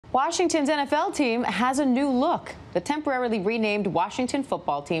Washington's NFL team has a new look. The temporarily renamed Washington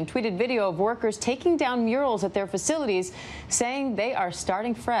football team tweeted video of workers taking down murals at their facilities, saying they are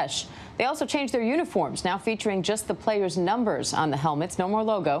starting fresh. They also changed their uniforms, now featuring just the players' numbers on the helmets, no more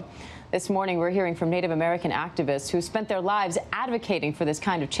logo. This morning, we're hearing from Native American activists who spent their lives advocating for this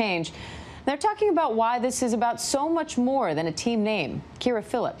kind of change. They're talking about why this is about so much more than a team name. Kira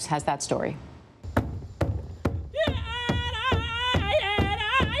Phillips has that story.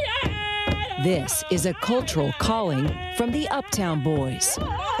 This is a cultural calling from the Uptown Boys.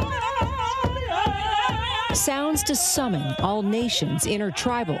 Sounds to summon all nations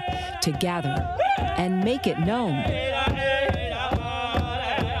intertribal to gather and make it known.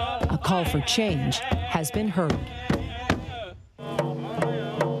 A call for change has been heard.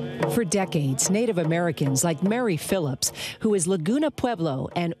 For decades, Native Americans like Mary Phillips, who is Laguna Pueblo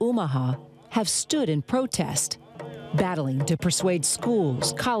and Omaha, have stood in protest, battling to persuade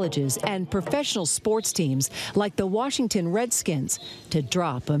schools, colleges, and professional sports teams like the Washington Redskins to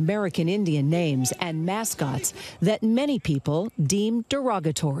drop American Indian names and mascots that many people deem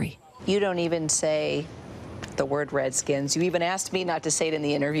derogatory. You don't even say the word Redskins. You even asked me not to say it in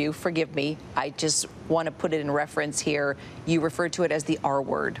the interview. Forgive me. I just want to put it in reference here. You referred to it as the R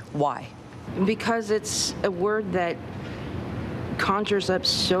word. Why? Because it's a word that conjures up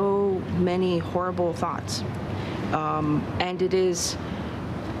so many horrible thoughts. And it is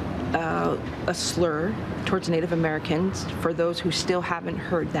a slur towards Native Americans, for those who still haven't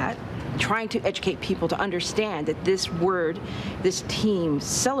heard that. Trying to educate people to understand that this word, this team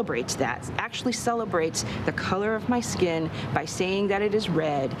celebrates that, actually celebrates the color of my skin by saying that it is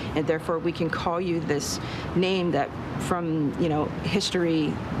red, and therefore we can call you this name that from,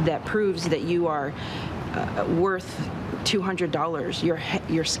 history that proves that you are worth $200.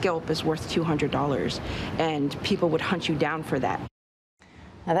 Your scalp is worth $200, and people would hunt you down for that.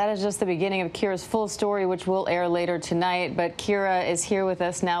 Now, that is just the beginning of Kira's full story, which will air later tonight. But Kira is here with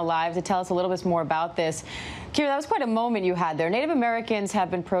us now live to tell us a little bit more about this. Kira, that was quite a moment you had there. Native Americans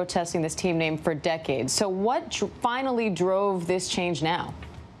have been protesting this team name for decades. So what finally drove this change now?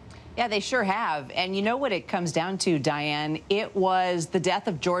 Yeah, they sure have. And you know what it comes down to, Diane? It was the death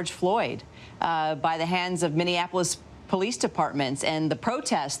of George Floyd by the hands of Minneapolis police departments, and the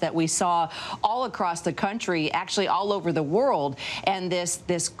protests that we saw all across the country, actually all over the world, and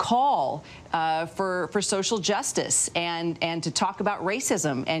this call for social justice and to talk about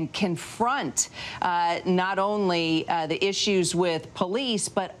racism and confront not only the issues with police,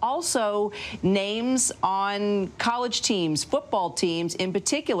 but also names on college teams, football teams, in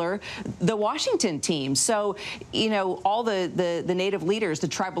particular, the Washington team. So, all the Native leaders, the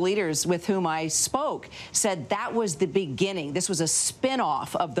tribal leaders with whom I spoke, said that was the beginning. This was a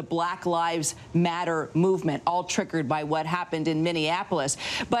spin-off of the Black Lives Matter movement, all triggered by what happened in Minneapolis.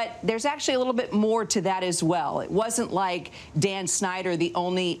 But there's actually a little bit more to that as well. It wasn't like Dan Snyder, the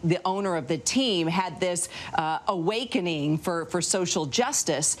owner of the team, had this awakening for social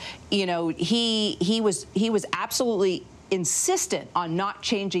justice. He was absolutely insistent on not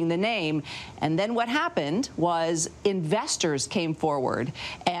changing the name. And then what happened was investors came forward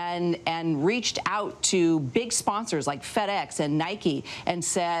and reached out to big sponsors like FedEx and Nike and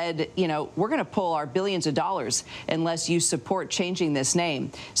said, we're going to pull our billions of dollars unless you support changing this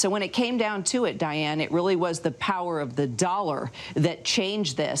name. So when it came down to it, Diane, it really was the power of the dollar that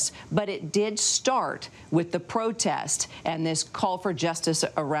changed this. But it did start with the protest and this call for justice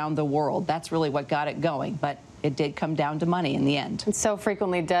around the world. That's really what got it going. But it did come down to money in the end. It so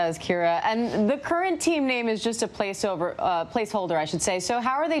frequently does, Kira. And the current team name is just a placeholder, I should say. So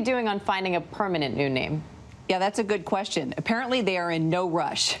how are they doing on finding a permanent new name? Yeah, that's a good question. Apparently, they are in no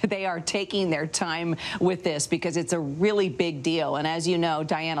rush. They are taking their time with this because it's a really big deal. And as you know,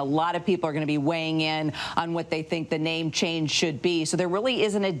 Diane, a lot of people are going to be weighing in on what they think the name change should be. So there really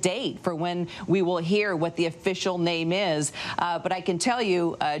isn't a date for when we will hear what the official name is. But I can tell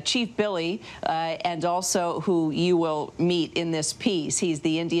you, Chief Billy, and also who you will meet in this piece, he's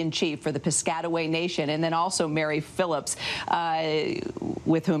the Indian chief for the Piscataway Nation, and then also Mary Phillips,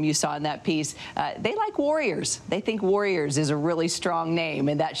 with whom you saw in that piece. They like warriors. They think Warriors is a really strong name,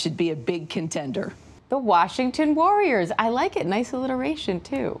 and that should be a big contender. The Washington Warriors. I like it. Nice alliteration,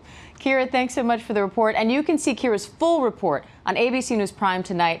 too. Kira, thanks so much for the report. And you can see Kira's full report on ABC News Prime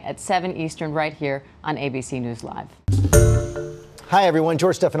tonight at 7 Eastern right here on ABC News Live. Hi, everyone.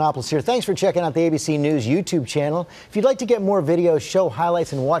 George Stephanopoulos here. Thanks for checking out the ABC News YouTube channel. If you'd like to get more videos, show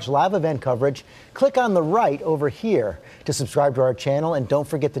highlights, and watch live event coverage, click on the right over here to subscribe to our channel. And don't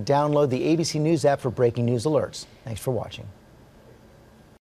forget to download the ABC News app for breaking news alerts. Thanks for watching.